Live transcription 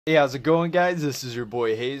Hey, how's it going, guys? This is your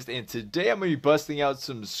boy Hazed, and today I'm going to be busting out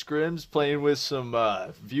some scrims, playing with some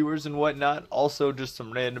viewers and whatnot, also just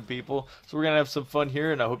some random people. So we're going to have some fun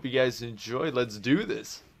here, and I hope you guys enjoy. Let's do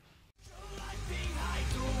this.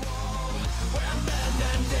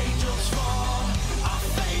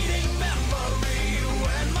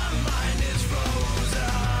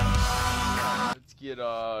 Let's get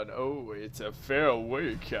on. Oh, it's a feral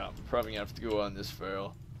warrior camp. Probably going to have to go on this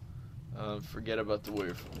feral. Forget about the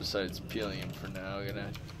warrior besides peeling him for now.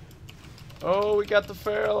 Oh, we got the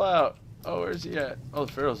feral out. Oh, where's he at? Oh,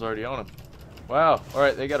 the feral's already on him. Wow.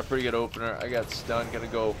 Alright, they got a pretty good opener. I got stunned. Gonna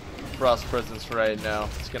go Frost Presence right now.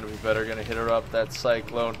 It's gonna be better. Gonna hit her up. That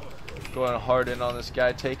Cyclone. Going hard in on this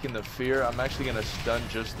guy. Taking the fear. I'm actually gonna stun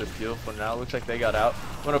just the peel for now. Looks like they got out.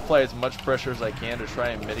 I'm gonna apply as much pressure as I can to try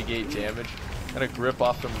and mitigate damage. Gonna grip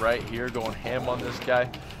off him right here. Going ham on this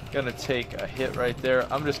guy. Gonna take a hit right there.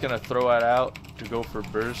 I'm just gonna throw it out to go for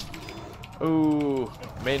burst. Ooh,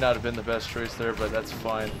 may not have been the best choice there, but that's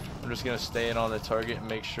fine. I'm just gonna stay in on the target and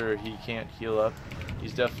make sure he can't heal up.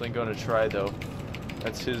 He's definitely gonna try though.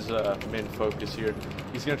 That's his main focus here.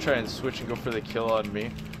 He's gonna try and switch and go for the kill on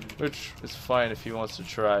me, which is fine if he wants to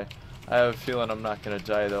try. I have a feeling I'm not gonna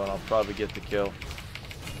die though, and I'll probably get the kill.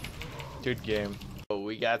 Good game. Oh,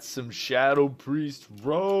 we got some Shadow Priest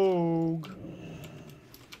Rogue.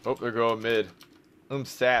 Oh, they're going mid.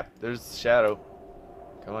 Sap. There's Shadow.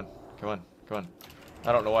 Come on. Come on. Come on.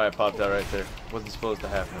 I don't know why I popped that right there. Wasn't supposed to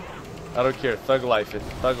happen. I don't care. Thug life it.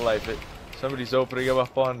 Thug life it. Somebody's opening him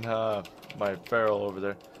up on my feral over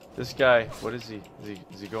there. This guy, what is he?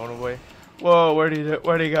 Is he going away? Whoa, where'd he go?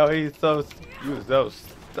 That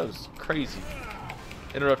was crazy.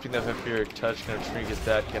 Interrupting the vampiric touch. Gonna trinket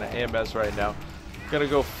that. Gonna AMS right now. Gonna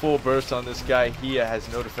go full burst on this guy. He has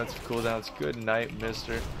no defensive cooldowns. Good night,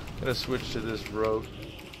 mister. Gonna switch to this rogue.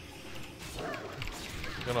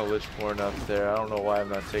 Gonna Lichborn up there. I don't know why I'm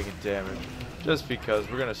not taking damage. Just because.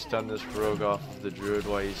 We're gonna stun this rogue off of the druid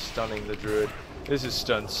while he's stunning the druid. This is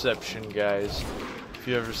Stunception, guys. If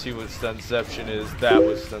you ever see what Stunception is, that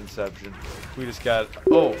was Stunception. We just got...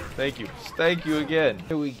 Oh, thank you. Thank you again.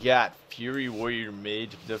 Here we got Fury Warrior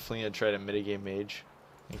Mage. Definitely gonna try to mitigate Mage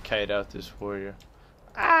and kite out this warrior.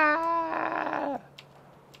 Ah!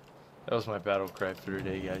 That was my battle cry for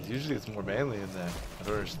today, guys. Usually it's more manly than that. I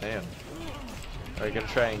don't understand. Alright, gonna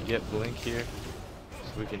try and get Blink here.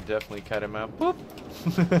 So we can definitely cut him out. Boop!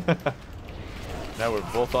 Now we're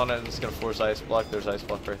both on it, and it's gonna force Ice Block. There's Ice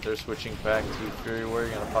Block right there. Switching back to Fury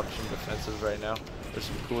Warrior. Gonna pop some defensives right now. There's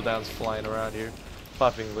some cooldowns flying around here.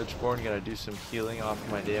 Popping Lichborn. Gonna do some healing off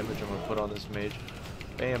my damage I'm gonna put on this mage.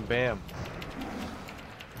 Bam, bam.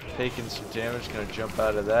 Taking some damage, gonna jump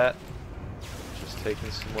out of that. Just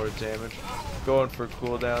taking some more damage. Going for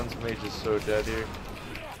cooldowns. Mage is so dead here.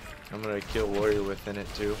 I'm gonna kill warrior within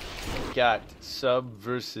it too. We got sub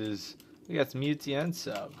versus. We got some UT and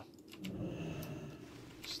sub.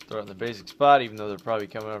 Just throw it in the basic spot, even though they're probably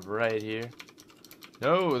coming up right here.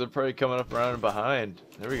 No, they're probably coming up around and behind.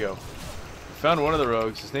 There we go. We found one of the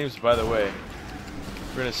rogues. His name's, by the way.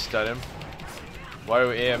 We're gonna stun him. Why are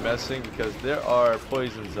we AMSing? Because there are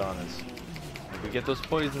poisons on us. If we get those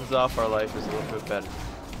poisons off, our life is a little bit better.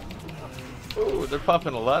 Ooh, they're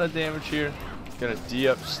popping a lot of damage here. Gonna D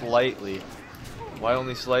up slightly. Why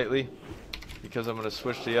only slightly? Because I'm gonna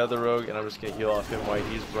switch to the other rogue and I'm just gonna heal off him while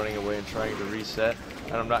he's running away and trying to reset.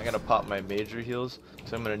 And I'm not gonna pop my major heals,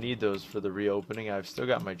 so I'm gonna need those for the reopening. I've still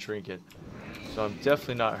got my trinket, so I'm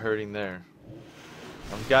definitely not hurting there.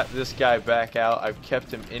 I've got this guy back out. I've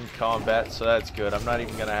kept him in combat, so that's good. I'm not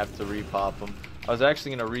even going to have to repop him. I was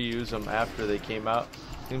actually going to reuse him after they came out.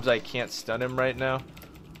 Seems like I can't stun him right now.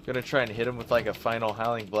 Going to try and hit him with like a final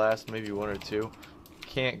Howling Blast, maybe one or two.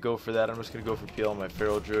 Can't go for that. I'm just going to go for peel on my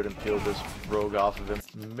Feral Druid and peel this rogue off of him.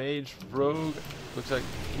 Mage rogue. Looks like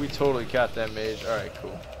we totally caught that mage. Alright,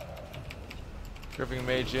 cool. Gripping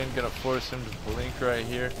mage in. Going to force him to blink right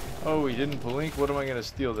here. Oh, he didn't blink. What am I going to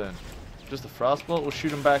steal then? Just a Frostbolt? We'll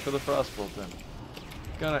shoot him back with a Frostbolt then.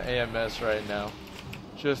 Gonna AMS right now.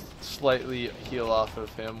 Just slightly heal off of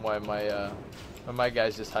him while my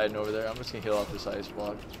guy's just hiding over there. I'm just gonna heal off this Ice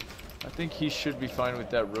Block. I think he should be fine with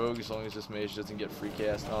that rogue as long as this mage doesn't get free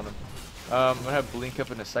cast on him. I'm gonna have Blink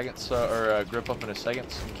up in a second, or Grip up in a second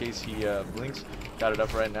in case he blinks. Got it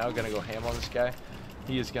up right now. Gonna go ham on this guy.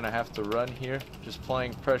 He is gonna have to run here. Just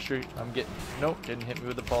applying pressure. Nope, didn't hit me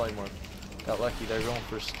with the polymorph. Got lucky there, going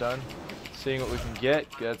for stun. Seeing what we can get.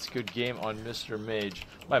 That's a good game on Mr. Mage.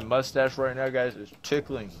 My mustache right now, guys, is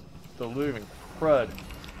tickling the living crud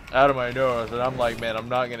out of my nose. And I'm like, man, I'm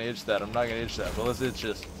not going to itch that. I'm not going to itch that. But let's itch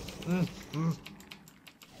this.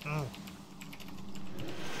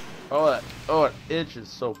 Oh, it itches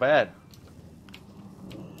so bad.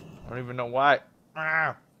 I don't even know why.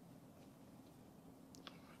 Ah.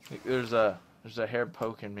 There's a hair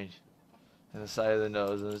poking me in the side of the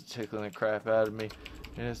nose, and it's tickling the crap out of me.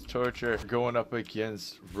 And it's torture. Going up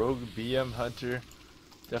against Rogue BM Hunter.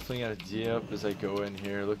 Definitely gonna D up as I go in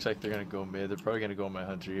here. Looks like they're gonna go mid. They're probably gonna go my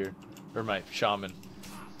Hunter here, or my Shaman.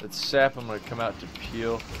 That's Sap. I'm gonna come out to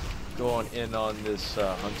peel. Going in on this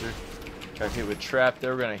Hunter. Got hit with trap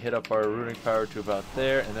there. We're gonna hit up our rooting power to about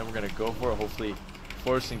there, and then we're gonna go for it. Hopefully,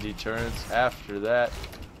 forcing deterrence. After that,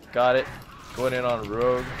 got it. Going in on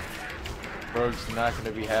Rogue. Rogue's not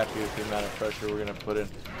gonna be happy with the amount of pressure we're gonna put in.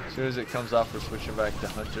 As soon as it comes off, we're switching back to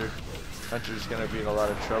Hunter. Hunter's gonna be in a lot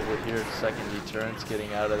of trouble here. Second deterrence,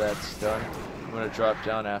 getting out of that stun. I'm gonna drop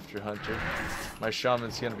down after Hunter. My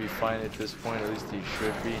Shaman's gonna be fine at this point. At least he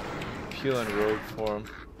should be. Peeling Rogue for him.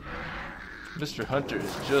 Mr. Hunter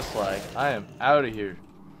is just like, I am out of here.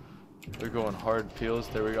 They're going hard peels.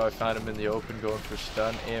 There we go. I found him in the open going for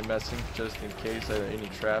stun. AMSing just in case there are any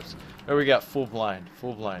traps. There we got full blind.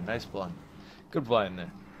 Full blind. Nice blind. Good blind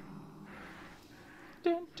there.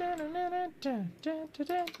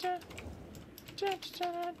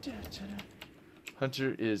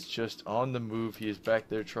 Hunter is just on the move. He is back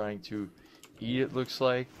there trying to eat, it looks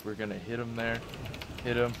like. We're going to hit him there.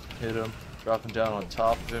 Hit him. Hit him. Dropping down on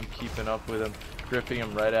top of him, keeping up with him, gripping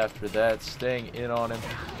him right after that, staying in on him.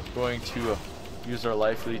 Going to use our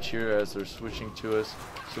life leech here as they're switching to us,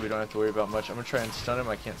 so we don't have to worry about much. I'm going to try and stun him.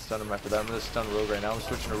 I can't stun him after that. I'm going to stun Rogue right now. I'm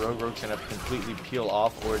switching to Rogue. Rogue's going to completely peel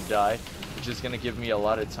off or die, which is going to give me a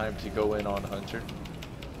lot of time to go in on Hunter.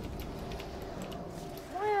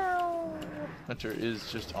 Hunter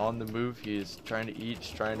is just on the move. He is trying to eat, he's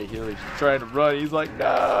trying to heal, he's trying to run. He's like,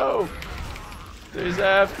 no! He's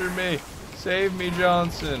after me. Save me,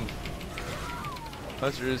 Johnson.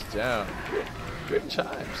 Hunter is down. Good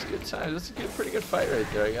times. Good times. That's a pretty good fight right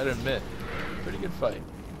there, I gotta admit. Pretty good fight.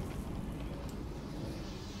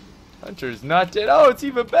 Hunter's not dead. Oh, it's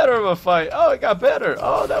even better of a fight. Oh, it got better.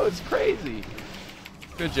 Oh, that was crazy.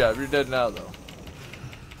 Good job. You're dead now, though.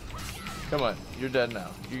 Come on. You're dead now.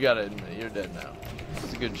 You gotta admit, you're dead now.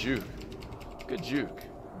 That's a good juke. Good juke.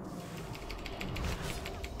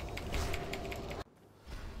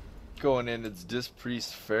 Going in, it's Disc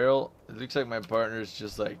Priest Feral. It looks like my partner is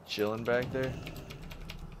just like chilling back there.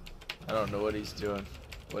 I don't know what he's doing.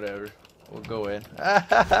 Whatever. We'll go in.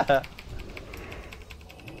 The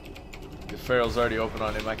Feral's already open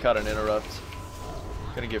on him. I caught an interrupt.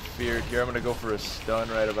 Gonna get feared here. I'm gonna go for a stun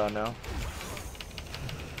right about now.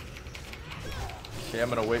 Okay, I'm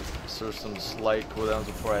gonna wait for some slight cooldowns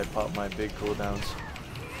before I pop my big cooldowns.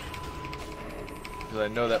 Because I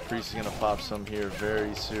know that Priest is gonna pop some here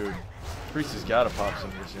very soon. Priest has gotta pop some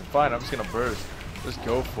here soon. Fine, I'm just gonna burst. Let's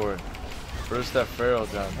go for it. Burst that Feral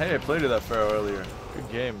down. Hey, I played with that Feral earlier. Good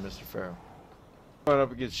game, Mr. Feral. Going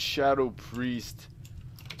up against Shadow Priest.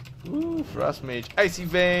 Ooh, Frost Mage. Icy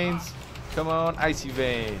Veins! Come on, Icy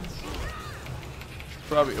Veins. Should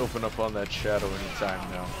probably open up on that Shadow anytime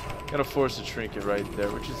now. Gonna force a trinket right there,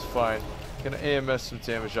 which is fine. Gonna AMS some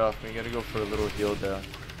damage off me. Gonna go for a little heal down.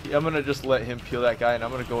 I'm gonna just let him peel that guy, and I'm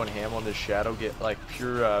gonna go and ham on this Shadow, get like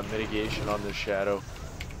pure mitigation on this Shadow,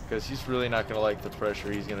 because he's really not gonna like the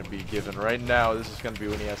pressure he's gonna be given right now. This is gonna be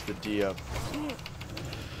when he has to D up,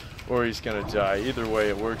 or he's gonna die. Either way,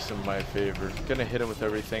 it works in my favor. Gonna hit him with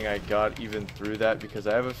everything I got, even through that, because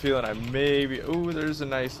I have a feeling I maybe. Ooh, there's a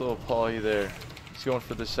nice little poly there. He's going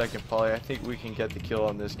for the second poly. I think we can get the kill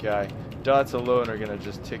on this guy. Dots alone are gonna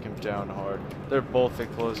just tick him down hard. They're both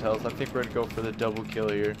at close health. I think we're gonna go for the double kill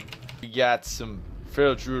here. We got some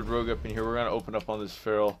Feral Druid Rogue up in here. We're gonna open up on this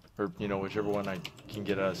Feral, or you know, whichever one I can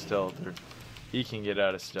get out of stealth, or he can get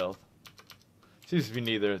out of stealth. Seems to be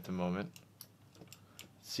neither at the moment.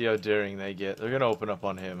 See how daring they get. They're gonna open up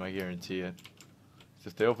on him, I guarantee it.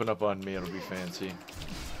 If they open up on me, it'll be fancy.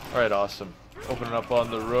 Alright, awesome. Opening up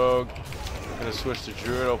on the Rogue. Gonna switch to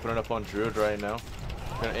Druid, opening up on Druid right now.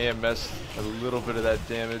 Gonna AMS a little bit of that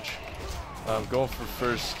damage. Going for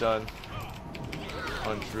first stun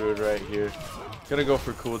on Druid right here. Gonna go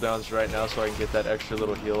for cooldowns right now so I can get that extra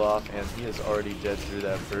little heal off, and he is already dead through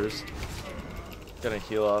that burst. Gonna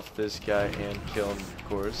heal off this guy and kill him, of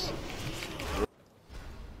course.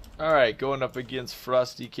 Alright, going up against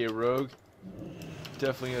Frost DK Rogue.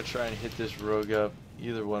 Definitely gonna try and hit this Rogue up.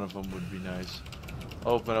 Either one of them would be nice.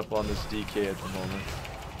 Open up on this DK at the moment.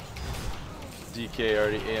 DK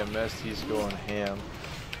already AMS'd, he's going ham.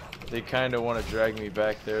 They kind of want to drag me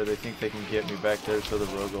back there. They think they can get me back there so the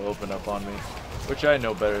Rogue will open up on me, which I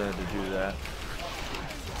know better than to do that.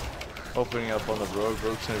 Opening up on the Rogue.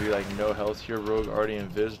 Rogue's going to be like no health here. Rogue already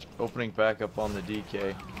envisaged. Opening back up on the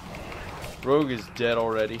DK. Rogue is dead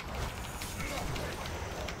already.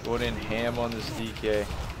 Going in ham on this DK.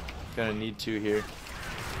 Gonna need to here.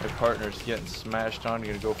 My partner's getting smashed on.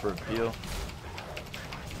 Gonna go for a peel.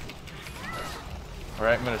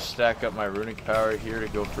 Alright, I'm gonna stack up my runic power here to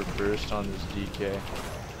go for burst on this DK.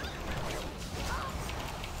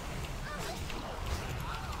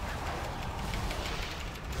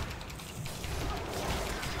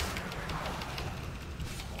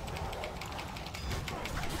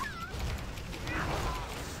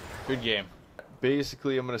 Good game.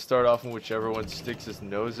 Basically, I'm going to start off in whichever one sticks his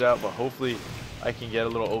nose out, but hopefully I can get a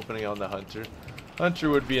little opening on the Hunter. Hunter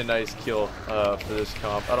would be a nice kill for this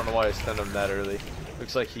comp. I don't know why I stunned him that early.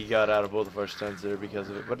 Looks like he got out of both of our stuns there because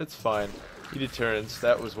of it, but it's fine. He deterrence.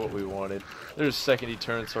 That was what we wanted. There's second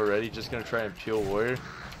deterrence already. Just going to try and peel warrior.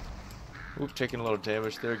 Oop, taking a little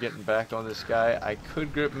damage there, getting back on this guy. I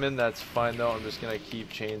could grip him in. That's fine, though. I'm just going to keep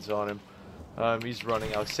chains on him. He's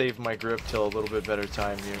running. I'll save my grip till a little bit better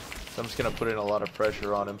time here. So I'm just going to put in a lot of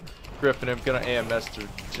pressure on him. Gripping him. Going to AMS to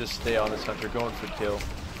just stay on this Hunter. Going for kill.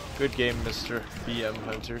 Good game, Mr. BM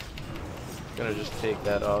Hunter. Going to just take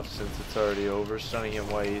that off since it's already over. Stunning him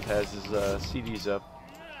while he has his CDs up.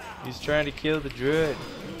 He's trying to kill the druid.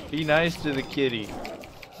 Be nice to the kitty.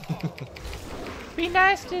 Be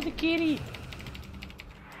nice to the kitty.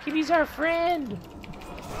 Kitty's our friend.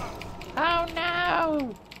 Oh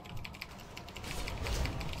no.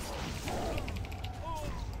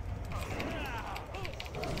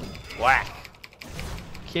 Whack!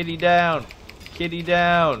 Kitty down! Kitty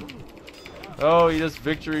down! Oh, he just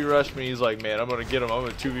victory rushed me. He's like, man, I'm gonna get him. I'm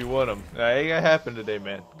gonna 2v1 him. That ain't gonna happen today,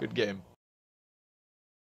 man. Good game.